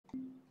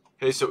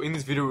Hey, so in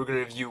this video we're going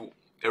to review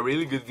a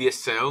really good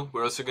VSL.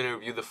 We're also going to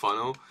review the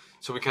funnel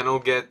so we can all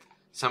get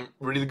some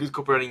really good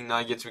copywriting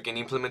nuggets we can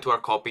implement to our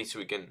copy so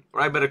we can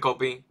write better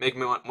copy, make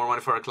more money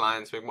for our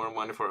clients, make more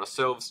money for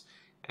ourselves,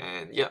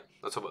 and yeah,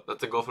 that's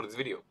the goal for this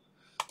video.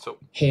 So,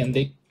 and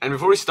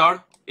before we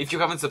start, if you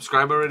haven't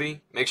subscribed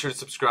already, make sure to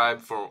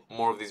subscribe for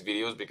more of these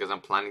videos because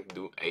I'm planning to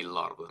do a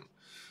lot of them.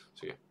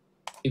 So yeah.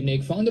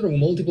 Nick, founder of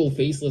multiple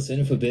faceless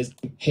info business.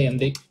 Hey, I'm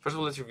Nick. First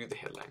of all, let's review the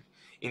headline.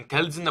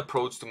 Intelligent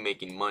approach to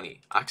making money.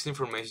 Access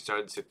information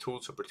strategies,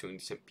 tools,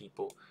 opportunities, and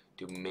people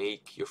to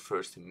make your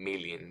first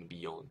million and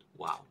beyond.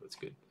 Wow, that's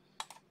good.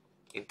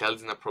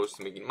 Intelligent approach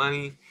to making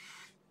money.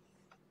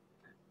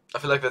 I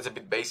feel like that's a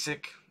bit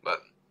basic,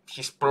 but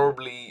he's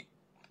probably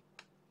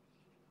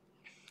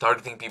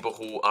targeting people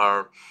who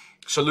are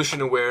solution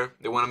aware.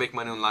 They want to make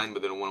money online,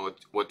 but they don't know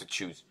what to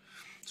choose.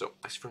 So,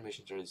 access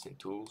information strategies and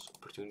tools,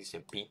 opportunities,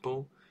 and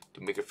people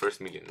to make your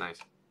first million.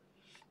 Nice.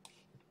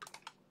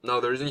 Now,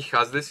 the reason he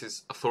has this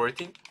is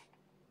authority,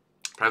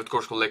 private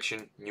course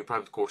collection, new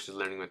private courses,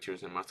 learning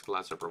materials, and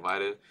masterclass are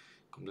provided,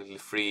 completely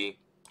free.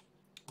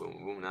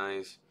 Boom, boom,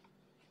 nice.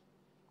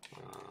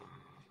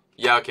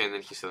 Yeah, okay, and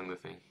then he's selling the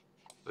thing.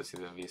 Let's see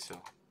the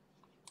VSL.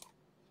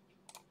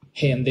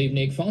 Hey, I'm Dave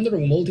Nick, founder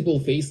of multiple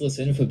faceless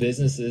info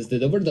businesses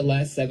that over the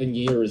last 7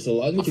 years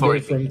allowed me to go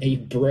from a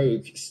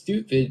broke,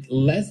 stupid,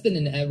 less than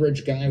an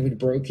average guy with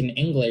broken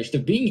English to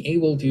being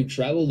able to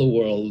travel the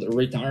world,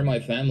 retire my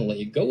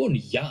family, go on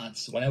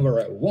yachts whenever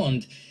I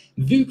want,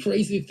 do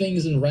crazy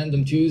things on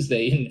Random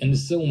Tuesday, and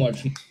so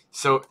much more.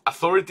 So,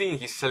 authority,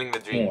 he's selling the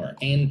dream.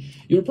 And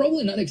you're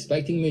probably not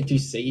expecting me to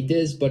say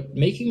this, but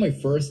making my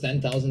first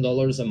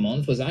 $10,000 a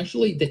month was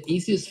actually the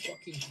easiest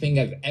fucking thing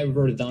I've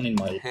ever done in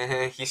my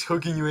life. He's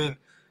hooking you in.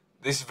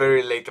 This is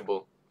very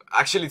relatable.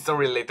 Actually, it's not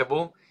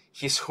relatable.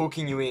 He's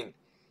hooking you in.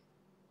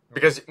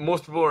 Because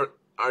most people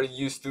are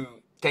used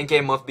to 10K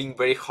a month being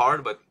very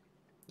hard, but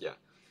yeah.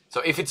 So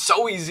if it's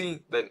so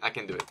easy, then I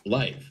can do it.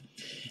 Life.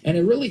 And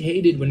I really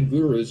hate it when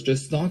gurus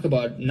just talk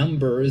about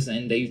numbers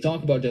and they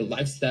talk about their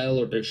lifestyle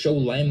or they show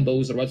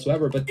Lambos or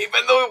whatsoever, but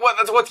even though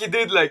that's what he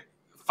did like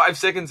 5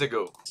 seconds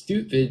ago.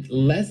 Stupid,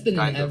 less than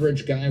an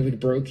average guy with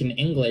broken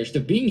English to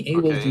being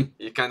able to...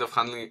 You're kind of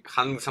handling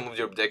some of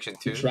your objection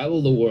too.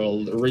 Travel the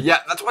world. Yeah,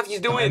 that's what he's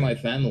doing. My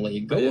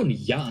family. Go on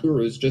yachts.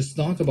 Gurus just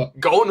talk about...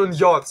 Going on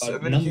yachts.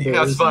 And then numbers he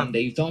has fun. And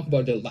they talk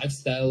about their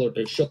lifestyle or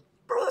their show.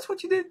 Bro, that's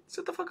what you did.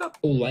 Shut the fuck up.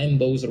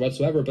 Lambos or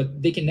whatsoever,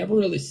 but they can never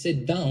really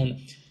sit down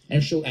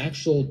and show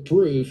actual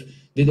proof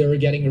that they're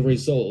getting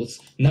results,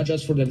 not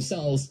just for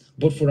themselves,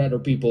 but for other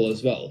people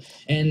as well.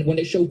 And when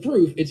they show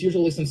proof, it's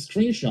usually some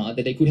screenshot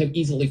that they could have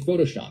easily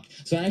photoshopped.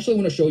 So I actually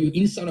want to show you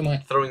inside of my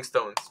throwing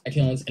stones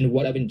accounts and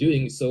what I've been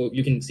doing so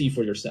you can see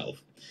for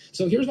yourself.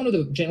 So here's one of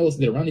the channels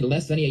that around in the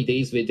last 28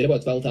 days we did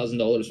about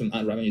 $12,000 from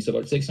ad revenue, so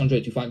about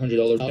 $600 to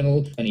 $500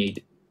 channel,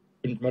 28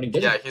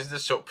 yeah, he's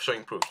just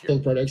showing proof here.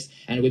 Products,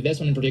 and with this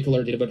one in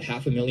particular, did about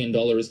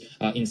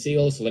 $500,000 in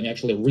sales. So let me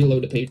actually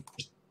reload the page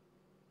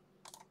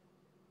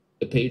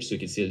so you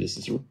can see that this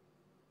is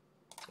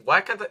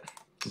why can't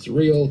it's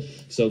real.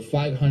 So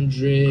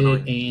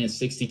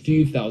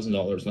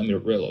 $562,000. Let me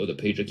reload the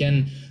page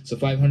again. So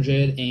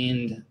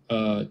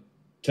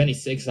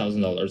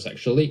 $526,000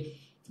 actually.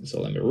 So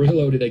let me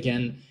reload it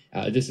again.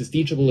 This is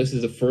teachable. This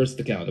is the first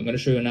account. I'm going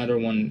to show you another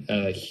one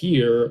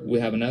here. We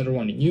have another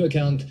one, a new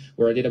account,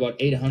 where I did about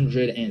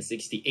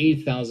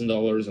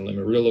 $868,000. And let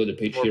me reload the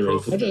page here. I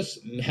just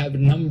have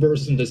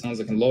numbers from this. I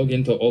can log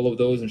into all of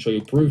those and show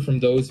you proof from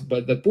those.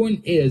 But the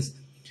point is,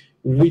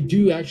 we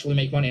do actually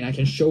make money, and I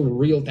can show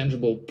real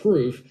tangible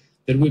proof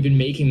that we've been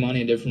making money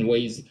in different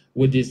ways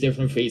with these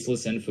different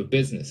faceless info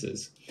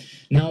businesses.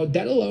 Now,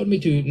 that allowed me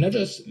to not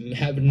just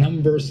have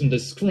numbers on the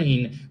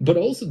screen, but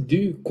also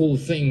do cool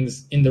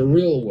things in the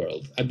real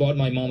world. I bought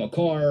my mom a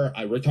car,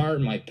 I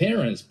retired my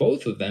parents,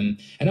 both of them,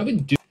 and I've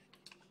been doing...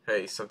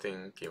 Hey,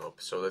 something came up,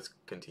 so let's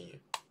continue.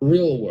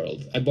 Real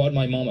world. I bought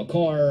my mom a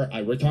car, I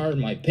retired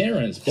my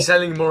parents. He's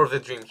selling more of the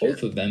dream here.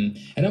 Both of them,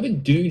 and I've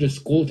been doing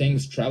just cool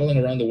things, traveling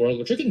around the world,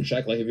 which you can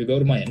check, like if you go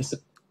to my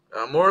Instagram.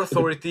 More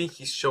authority,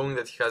 he's showing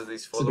that he has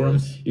these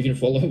followers. You can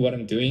follow what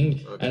I'm doing,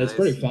 and it's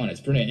pretty fun,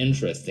 it's pretty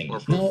interesting.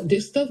 Now,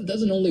 this stuff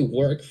doesn't only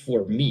work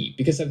for me,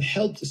 because I've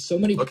helped so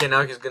many okay,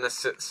 now he's gonna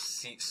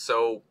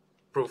show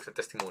proof the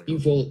testimonial.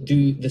 People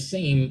do the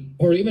same,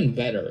 or even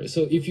better.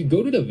 So if you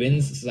go to the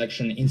wins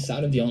section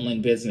inside of the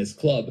Online Business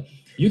Club,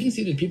 you can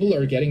see that people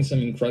are getting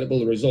some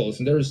incredible results,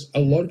 and there's a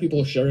lot of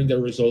people sharing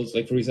their results.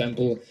 Like, for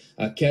example,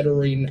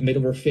 Katerine made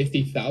over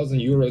 50,000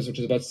 euros, which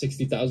is about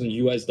 60,000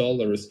 US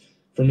dollars,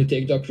 from the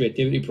TikTok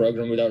creativity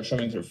program without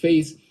showing her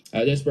face.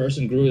 This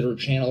person grew her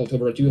channel to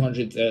over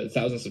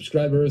 200,000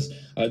 subscribers.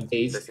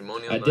 Did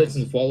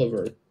some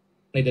followers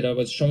that I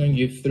was showing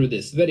you through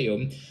this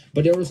video.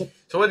 But there was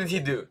so what did he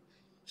do?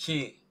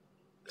 He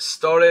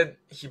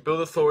built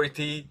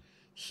authority,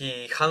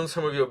 he handled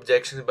some of your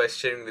objections by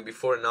sharing the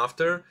before and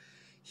after,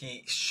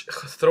 he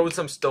threw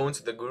some stones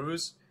at the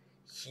gurus,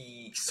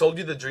 he sold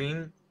you the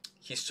dream,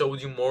 he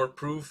showed you more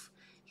proof,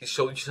 He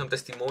showed you some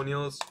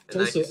testimonials. And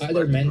also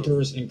other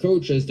mentors and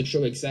coaches that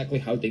show exactly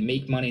how they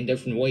make money in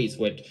different ways,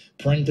 with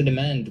print to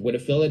demand, with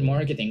affiliate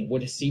marketing,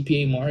 with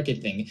CPA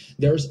marketing.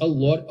 There's a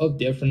lot of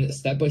different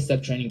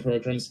step-by-step training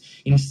programs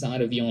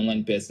inside of the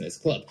Online Business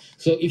Club.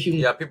 So if you...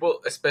 Yeah, people,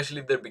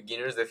 especially if they're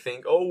beginners, they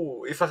think,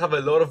 oh, if I have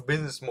a lot of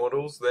business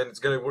models, then it's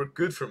going to work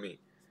good for me.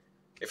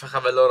 If I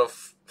have a lot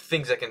of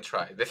things I can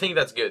try. They think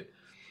that's good.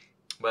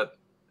 But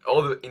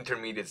all the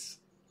intermediates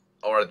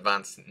or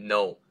advanced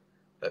know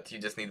that you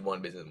just need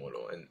one business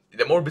model, and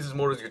the more business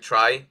models you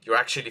try, you're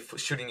actually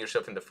shooting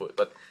yourself in the foot.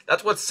 But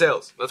that's what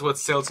sells. That's what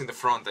sells in the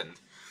front end.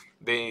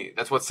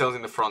 That's what sells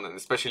in the front end,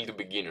 especially to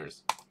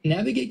beginners.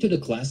 Navigate to the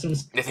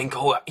classrooms. They think,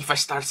 oh, if I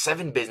start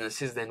 7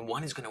 businesses, then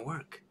one is gonna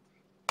work.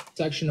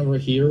 Section over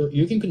here,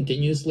 you can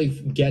continuously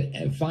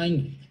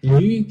find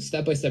new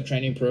step-by-step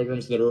training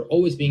programs that are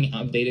always being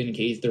updated in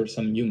case there's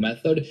some new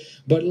method.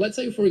 But let's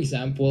say, for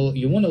example,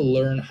 you want to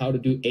learn how to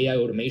do AI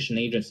automation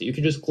agency. You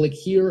can just click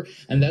here,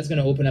 and that's going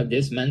to open up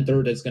this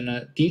mentor that's going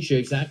to teach you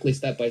exactly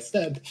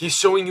step-by-step. He's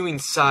showing you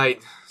inside.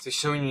 He's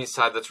showing you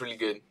inside. That's really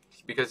good,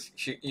 because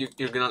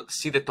you're going to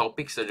see the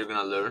topics that you're going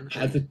to learn.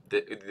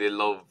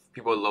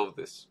 People love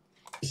this.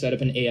 Set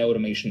up an AI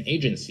automation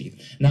agency.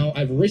 Now,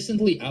 I've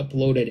recently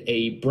uploaded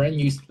a brand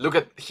new... Look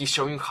at, he's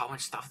showing you how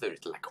much stuff there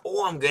is. Like,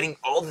 oh, I'm getting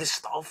all this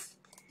stuff.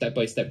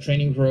 Step-by-step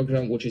training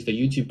program, which is the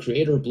YouTube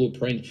Creator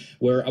Blueprint,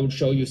 where I would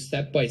show you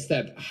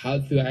step-by-step how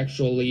to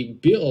actually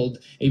build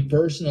a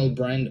personal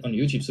brand on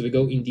YouTube. So we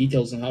go in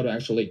details on how to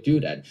actually do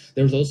that.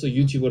 There's also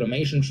YouTube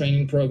automation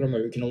training program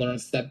where you can learn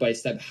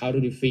step-by-step how to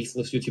do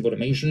faceless YouTube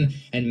automation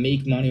and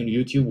make money on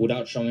YouTube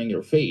without showing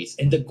your face.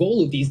 And the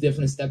goal of these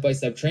different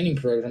step-by-step training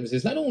programs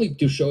is not only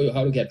to show you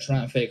how to get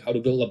traffic, how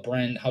to build a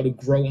brand, how to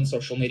grow on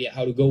social media,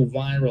 how to go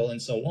viral,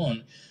 and so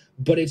on,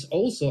 but it's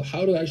also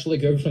how to actually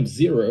go from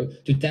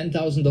 $0 to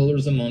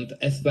 $10,000 a month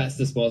as fast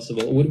as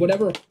possible with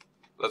whatever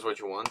that's what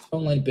you want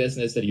online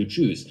business that you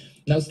choose.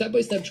 Now, step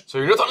by step. So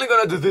you're not only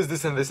gonna do this,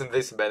 this, and this, and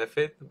this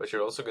benefit, but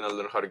you're also gonna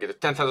learn how to get to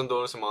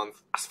 $10,000 a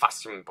month as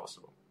fast as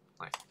possible.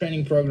 Nice.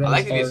 Training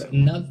programs are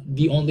not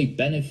the only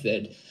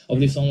benefit of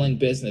this online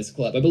business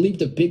club. I believe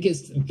the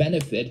biggest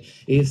benefit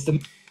is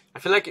the... I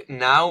feel like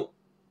now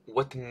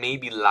what may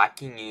be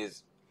lacking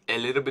is a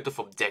little bit of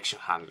objection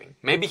handling.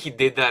 Maybe he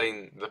did that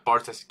in the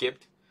parts I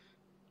skipped.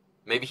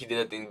 Maybe he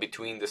did that in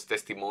between the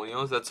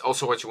testimonials. That's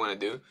also what you want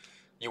to do.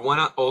 You want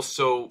to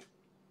also,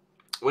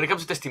 when it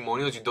comes to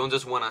testimonials, you don't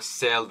just want to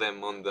sell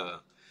them on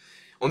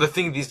the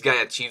thing this guy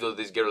achieved or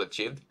this girl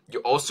achieved. You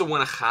also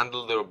want to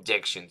handle their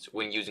objections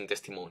when using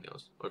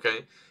testimonials,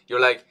 okay? You're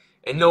like,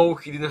 and no,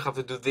 he didn't have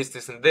to do this,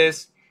 this, and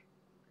this.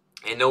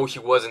 And no, he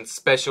wasn't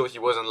special, he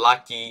wasn't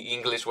lucky,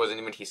 English wasn't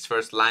even his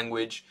first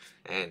language,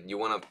 and you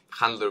want to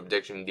handle the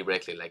objection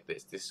directly like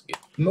this. This is good.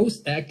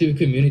 Most active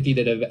community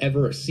that I've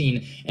ever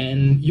seen,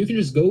 and you can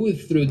just go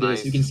through this.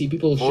 Nice. You can see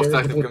people most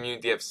active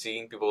community I've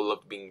seen. People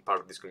love being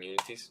part of these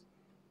communities,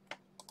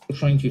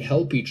 trying to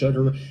help each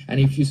other. And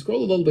if you scroll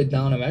a little bit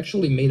down, I've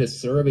actually made a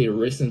survey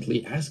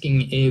recently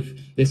asking if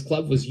this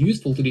club was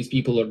useful to these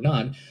people or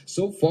not.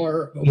 So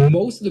far,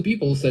 most of the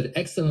people said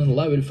excellent,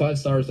 love it, 5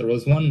 stars. There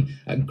was one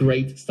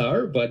great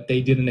star, but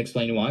they didn't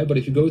explain why. But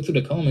if you go through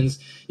the comments,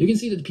 you can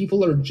see that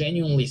people are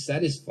genuinely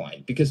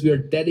satisfied because we are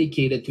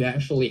dedicated to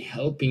actually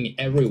helping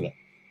everyone.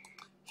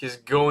 He's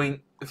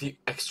going the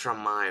extra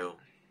mile.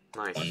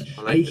 Nice.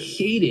 I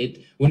hate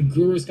it when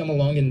gurus come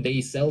along and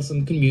they sell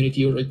some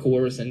community or a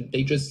course and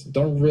they just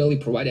don't really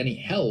provide any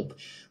help.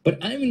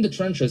 But I'm in the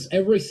trenches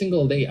every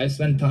single day. I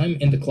spend time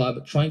in the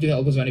club trying to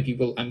help as many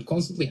people. I'm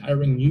constantly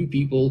hiring new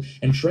people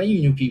and training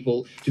new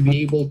people to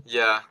be able...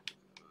 Yeah.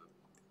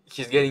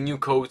 He's getting new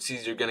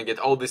coaches. You're going to get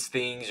all these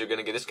things. You're going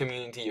to get this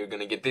community. You're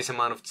going to get this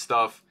amount of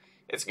stuff.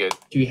 It's good.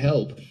 To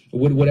help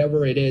with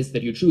whatever it is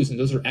that you choose. And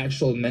those are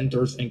actual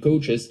mentors and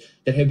coaches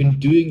that have been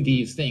doing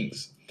these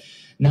things.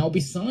 Now,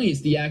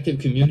 besides the active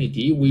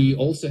community, we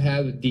also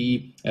have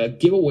the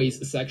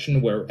giveaways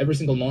section where every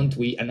single month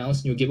we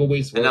announce new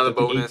giveaways worth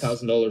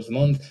 $8,000 a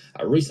month.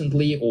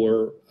 Recently,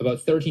 or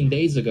about 13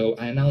 days ago,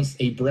 I announced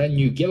a brand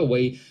new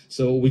giveaway.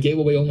 So we gave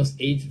away almost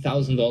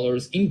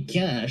 $8,000 in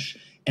cash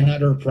and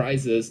other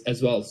prizes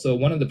as well. So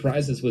one of the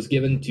prizes was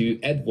given to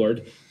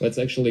Edward. Let's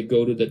actually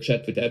go to the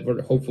chat with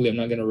Edward. Hopefully, I'm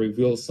not going to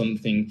reveal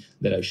something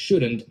that I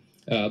shouldn't.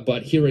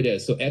 But here it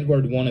is. So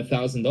Edward won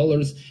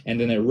 $1,000, and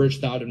then I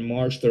reached out on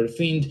March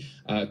 13th.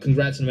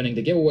 Congrats on winning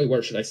the giveaway.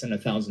 Where should I send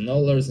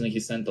 $1,000? And he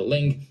sent the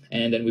link,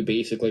 and then we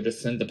basically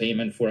just sent the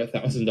payment for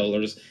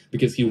 $1,000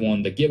 because he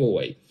won the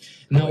giveaway.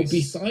 Now,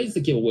 besides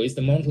the giveaways,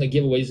 the monthly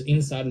giveaways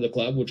inside of the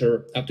club, which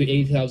are up to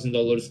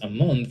 $8,000 a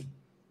month,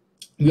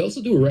 we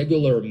also do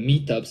regular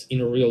meetups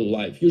in real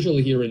life,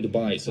 usually here in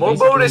Dubai. So more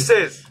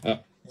bonuses!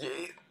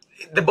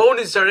 The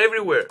bonuses are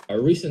everywhere.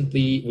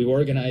 Recently, we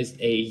organized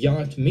a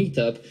yacht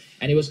meetup,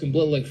 and it was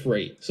completely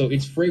free. So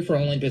it's free for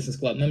Online Business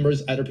Club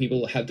members. Other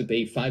people have to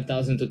pay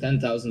 $5,000 to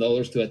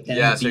 $10,000 to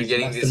attend so you're these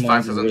getting this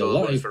masterminds in real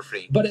 $5,000 life. for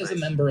free. But as a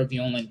member of the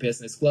Online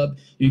Business Club,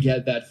 you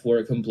get that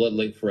for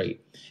completely free.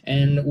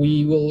 And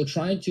we will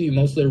try to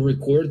mostly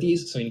record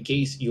these, so in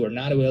case you are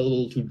not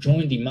available to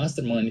join the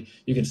mastermind,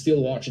 you can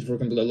still watch it for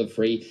completely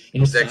free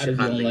inside of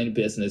the Online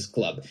Business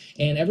Club.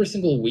 And every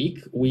single week,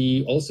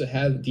 we also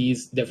have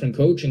these different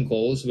coaching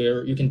calls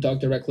where you can talk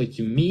directly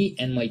to me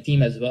and my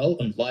team as well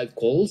on live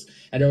calls.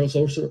 And there are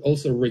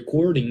also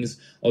recordings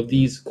of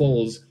these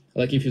calls.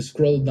 Like if you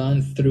scroll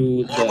down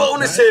through the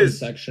bonuses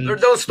section, you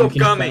can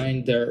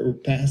find their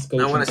past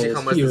coaching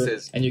calls here,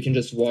 and you can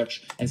just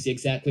watch and see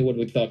exactly what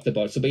we talked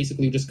about. So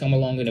basically, you just come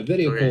along in a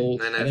video call,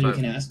 and then you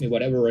can ask me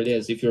whatever it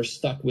is. If you're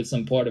stuck with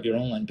some part of your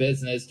online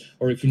business,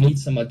 or if you need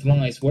some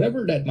advice,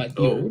 whatever that might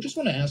be, or you just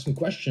want to ask me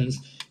questions,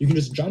 you can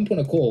just jump on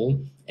a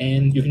call,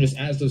 and you can just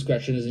ask those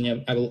questions,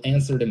 and I will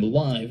answer them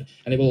live,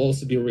 and it will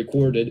also be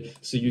recorded,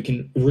 so you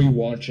can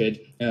rewatch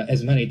it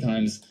as many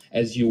times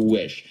as you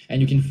wish.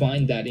 And you can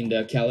find that in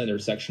the calendar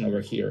section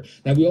over here.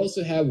 Now, we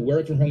also have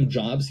work from home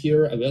jobs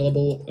here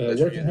available.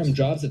 Work from home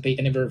jobs that pay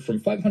anywhere from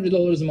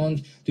 $500 a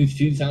month to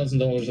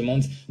 $2,000 a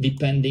month,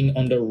 depending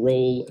on the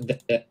role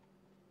that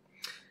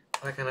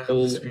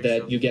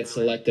you get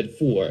selected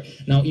for.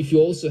 Now, if you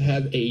also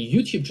have a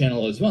YouTube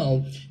channel as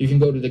well, you can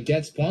go to the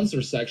Get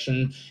Sponsor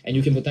section, and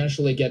you can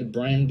potentially get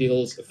brand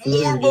deals for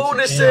your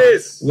YouTube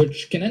channel,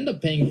 which can end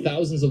up paying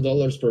thousands of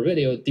dollars per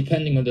video,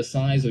 depending on the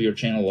size of your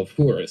channel, of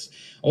course.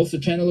 Also,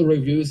 channel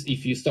reviews,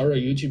 if you start a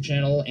YouTube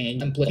channel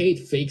and implement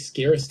fake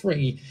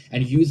scarcity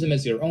and use them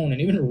as your own, and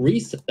even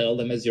resell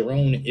them as your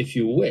own if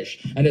you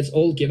wish. And it's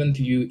all given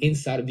to you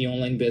inside of the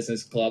Online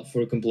Business Club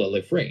for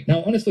completely free.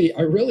 Now, honestly,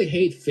 I really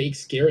hate fake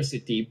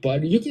scarcity,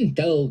 but you can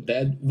tell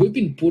that we've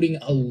been putting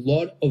a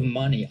lot of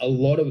money, a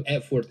lot of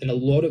effort, and a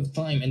lot of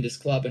time in this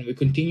club, and we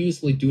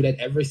continuously do that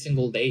every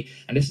single day.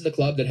 And this is a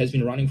club that has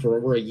been running for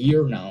over a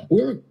year now.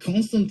 We're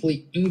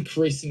constantly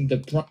increasing the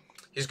price.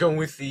 He's going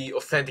with the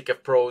authentic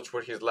approach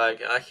where he's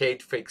like, I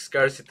hate fake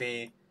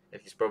scarcity,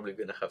 and he's probably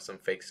gonna have some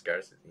fake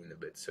scarcity in a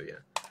bit, so yeah.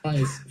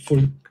 Price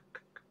for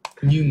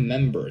new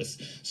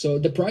members. So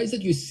the price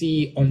that you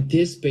see on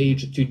this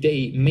page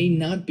today may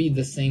not be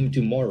the same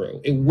tomorrow.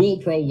 It will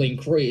probably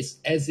increase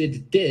as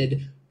it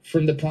did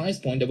from the price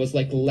point that was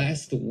like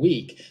last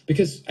week,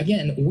 because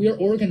again, we're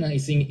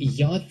organizing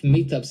yacht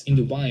meetups in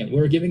Dubai, and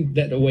we're giving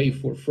that away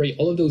for free.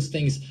 All of those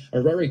things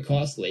are very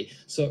costly,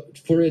 so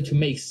for it to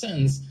make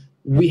sense,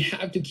 we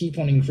have to keep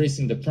on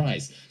increasing the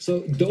price.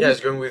 So he's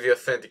going with the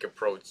authentic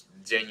approach,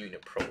 genuine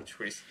approach.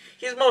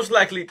 He's most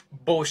likely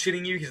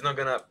bullshitting you. He's not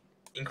gonna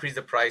increase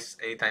the price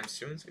anytime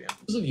soon. So yeah.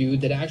 Those of you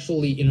that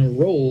actually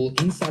enroll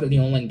inside of the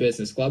Online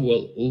Business Club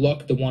will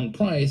lock the one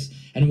price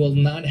and will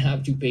not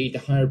have to pay the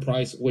higher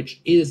price,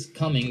 which is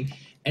coming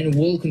and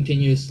will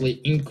continuously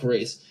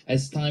increase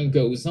as time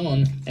goes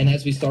on, and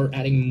as we start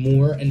adding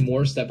more and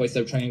more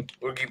step-by-step training.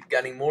 We'll keep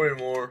getting more and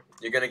more.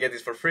 You're gonna get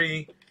this for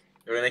free.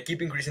 You're gonna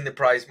keep increasing the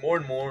price more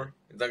and more.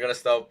 It's not gonna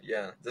stop.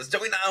 Yeah, just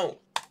join now.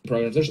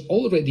 Programs. There's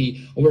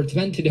already over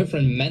 20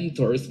 different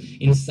mentors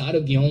inside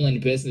of the Online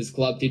Business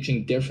Club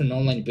teaching different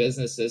online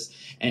businesses,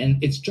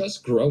 and it's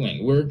just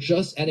growing. We're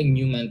just adding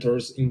new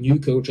mentors, new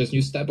coaches,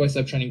 new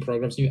step-by-step training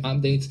programs, new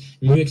updates,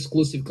 new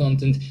exclusive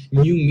content,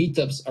 new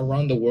meetups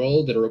around the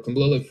world that are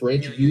completely free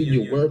to you,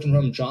 new work from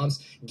home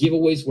jobs,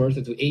 giveaways worth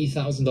up to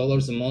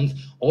 $8,000 a month.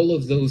 All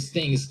of those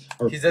things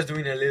are... He's just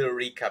doing a little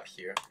recap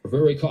here.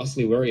 Very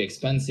costly, very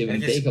expensive,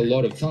 and take a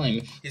lot of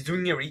time. He's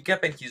doing a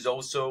recap, and he's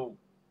also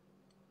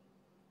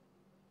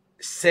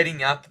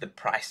setting up the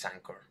price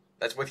anchor.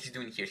 That's what he's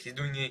doing here. He's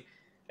doing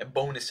a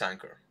bonus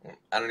anchor. Or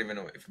I don't even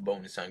know if a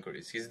bonus anchor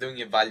is. He's doing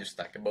a value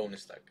stack, a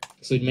bonus stack.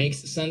 So it makes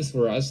sense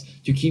for us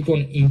to keep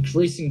on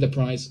increasing the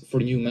price for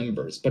new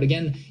members. But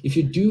again, if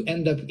you do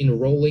end up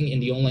enrolling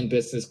in the Online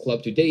Business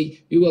Club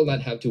today, you will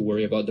not have to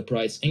worry about the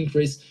price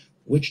increase,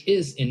 which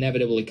is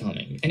inevitably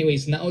coming.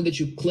 Anyways, now that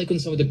you click on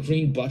some of the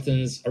green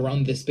buttons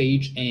around this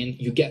page and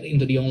you get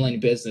into the Online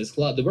Business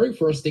Club, the very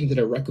first thing that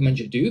I recommend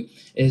you do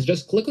is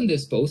just click on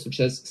this post, which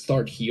says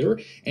start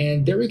here,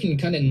 and there you can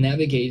kind of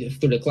navigate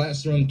through the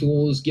classroom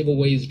tools,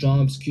 giveaways,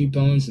 jobs,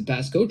 coupons, and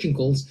past coaching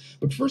calls.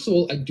 But first of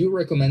all, I do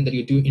recommend that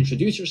you do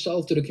introduce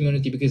yourself to the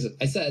community, because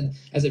as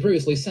I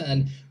previously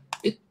said,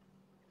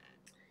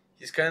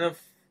 he's kind of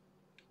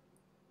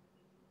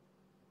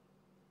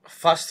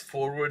fast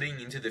forwarding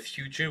into the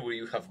future where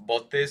you have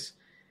bought this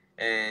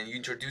and you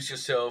introduce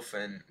yourself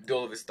and do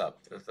all of this stuff.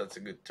 That's a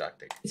good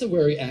tactic. It's a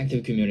very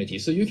active community,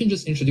 so you can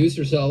just introduce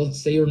yourself,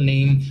 say your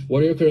name,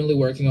 what you're currently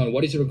working on,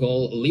 what is your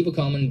goal, leave a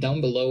comment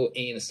down below,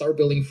 and start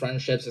building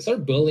friendships and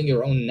start building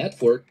your own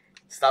network.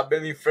 Stop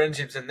building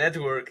friendships and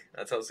network.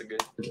 That's also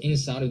good.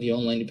 Inside of the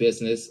online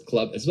business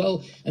club as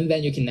well, and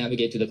then you can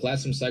navigate to the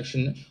classroom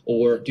section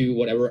or do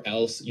whatever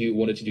else you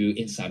wanted to do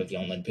inside of the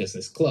online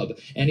business club.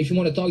 And if you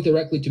want to talk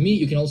directly to me,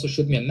 you can also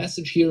shoot me a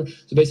message here.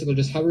 So basically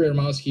just hover your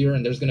mouse here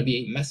and there's going to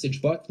be a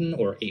message button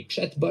or a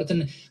chat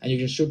button, and you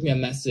can shoot me a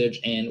message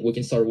and we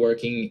can start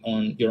working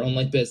on your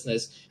online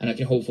business, and I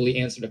can hopefully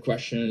answer the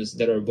questions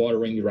that are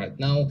bothering you right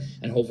now,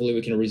 and hopefully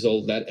we can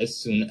resolve that as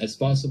soon as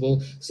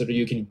possible so that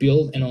you can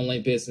build an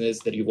online business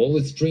that you've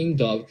always dreamed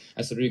of,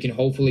 and so that you can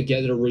hopefully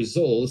get the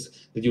results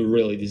that you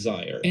really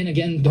desire. And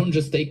again, don't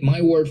just take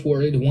my word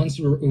for it. Once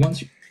you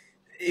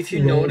if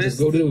you notice,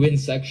 go to the win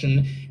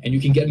section and you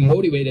can get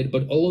motivated by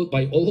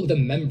all of the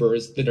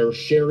members that are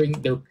sharing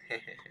their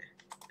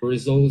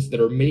results, that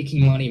are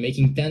making money,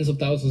 making tens of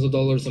thousands of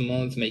dollars a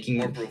month,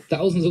 making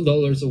thousands of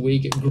dollars a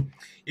week.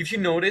 If you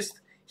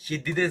noticed, he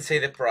didn't say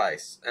the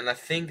price, and I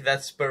think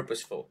that's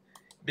purposeful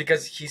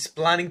because he's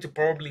planning to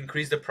probably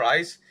increase the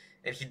price,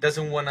 and he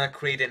doesn't want to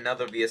create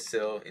another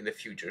VSL in the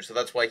future. So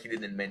that's why he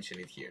didn't mention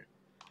it here.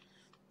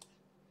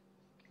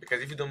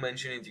 Because if you don't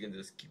mention it, you can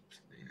just keep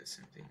doing the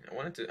same thing.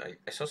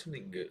 I saw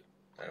something good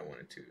that I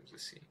wanted to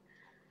see.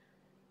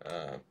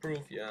 Proof,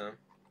 yeah.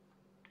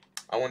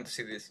 I want to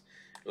see this.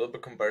 Developer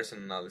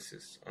comparison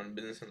analysis on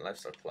business and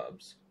lifestyle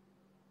clubs.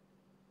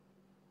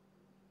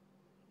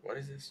 What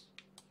is this?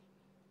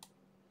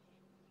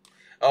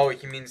 Oh,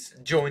 he means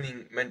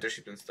joining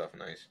mentorship and stuff.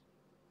 Nice.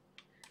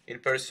 In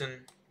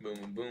person. Boom,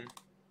 boom, boom.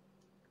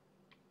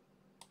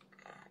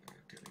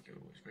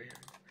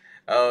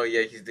 Oh,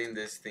 yeah, he's doing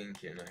this thing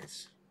here.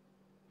 Nice.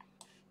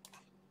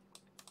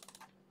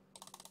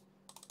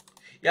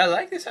 Yeah, I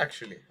like this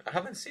actually. I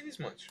haven't seen this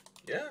much.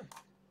 Yeah.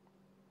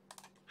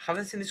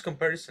 Haven't seen this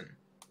comparison.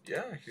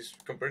 Yeah, he's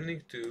comparing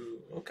it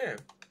to... Okay.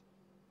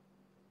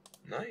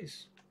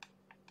 Nice.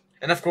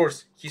 And of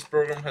course, his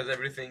program has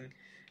everything.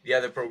 The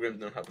other programs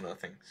don't have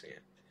nothing. So yeah.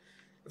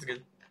 That's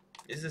good.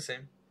 It's the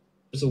same.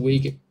 There's a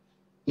week.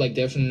 Like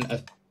there's an...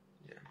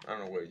 Yeah, I don't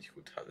know where you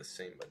would have the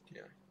same, but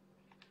yeah.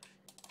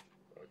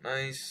 Oh,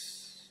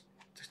 nice.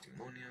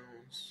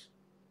 Testimonials.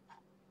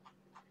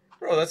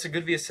 Bro, that's a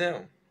good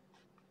VSL.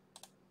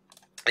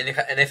 And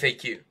an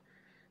FAQ.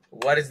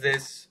 What is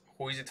this?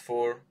 Who is it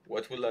for?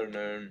 What will I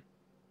learn?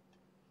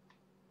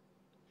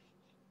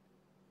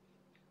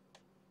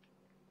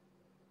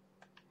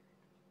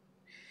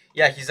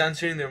 Yeah, he's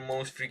answering their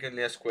most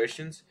frequently asked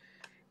questions.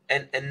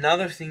 And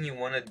another thing you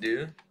want to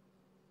do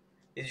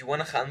is you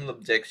want to handle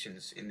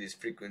objections in these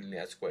frequently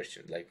asked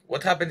questions. Like,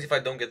 what happens if I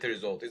don't get the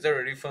result? Is there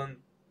a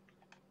refund?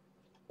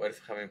 What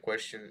if having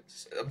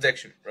questions?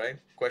 Objection, right?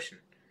 Question.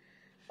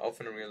 How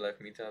often in real life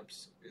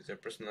meetups? Is there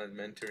personalized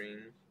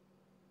mentoring?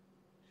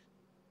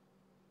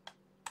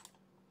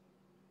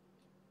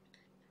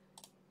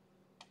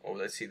 Oh,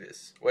 let's see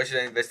this. Why should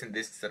I invest in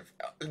this instead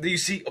of... Do you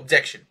see?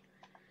 Objection.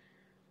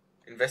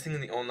 Investing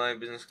in the online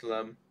business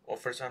club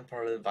offers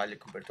unparalleled value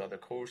compared to other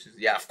courses.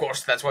 Yeah, of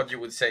course, that's what you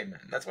would say,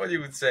 man. That's what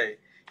you would say.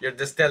 You're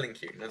just telling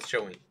here, not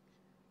showing.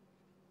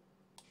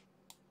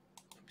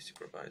 BC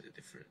provides a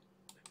different...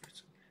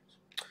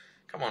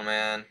 Come on,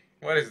 man.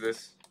 What is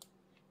this?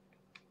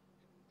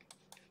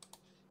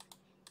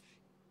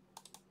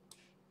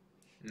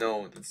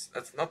 No, that's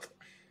not...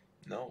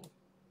 No.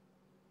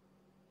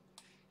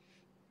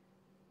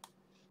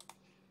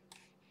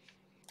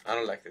 I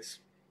don't like this.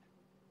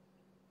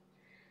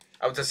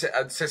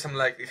 I'd say something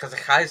like, it has a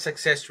high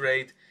success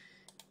rate,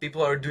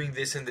 people are doing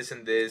this and this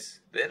and this.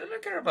 They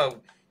don't care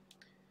about...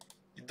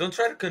 You don't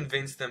try to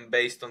convince them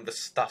based on the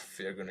stuff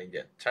you're gonna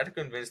get. Try to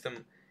convince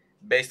them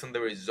based on the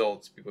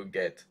results people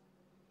get.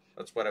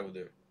 That's what I would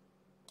do.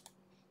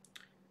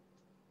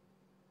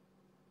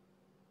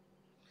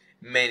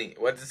 Many.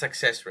 What's the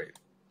success rate?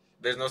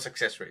 There's no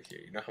success rate here.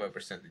 You don't have a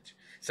percentage.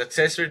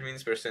 Success rate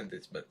means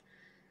percentage, but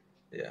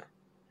yeah.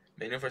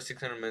 Many of our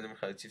 600 members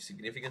have achieved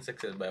significant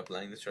success by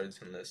applying the strategies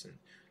and lessons.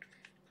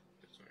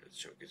 Let's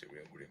showcase a good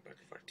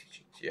impact of our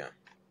teachings. Yeah.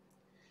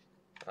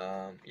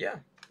 Yeah,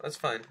 that's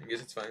fine. I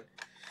guess it's fine.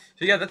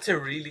 So yeah, that's a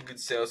really good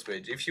sales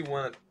page. If you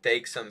want to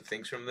take some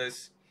things from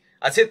this,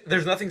 I'd say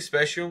there's nothing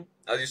special.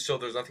 As you saw,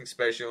 there's nothing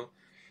special.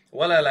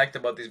 What I liked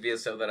about this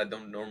VSL that I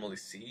don't normally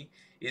see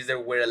is there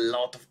were a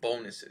lot of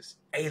bonuses.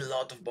 A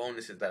lot of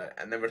bonuses that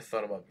I never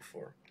thought about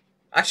before.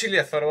 Actually,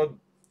 I thought about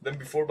them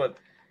before, but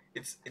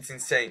it's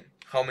insane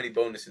how many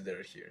bonuses there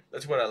are here.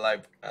 That's what I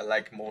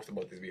like most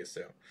about this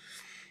VSL.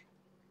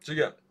 So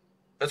yeah,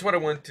 that's what I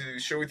want to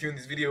share with you in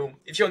this video.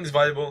 If you found this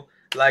valuable,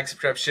 like,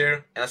 subscribe,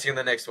 share, and I'll see you in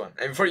the next one.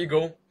 And before you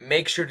go,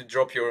 make sure to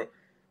drop your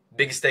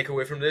biggest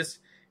takeaway from this,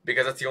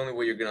 because that's the only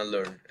way you're gonna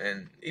learn.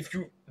 And if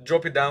you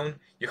drop it down,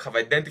 you have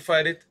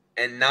identified it,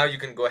 and now you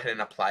can go ahead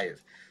and apply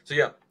it. So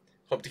yeah,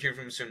 hope to hear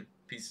from you soon.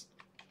 Peace.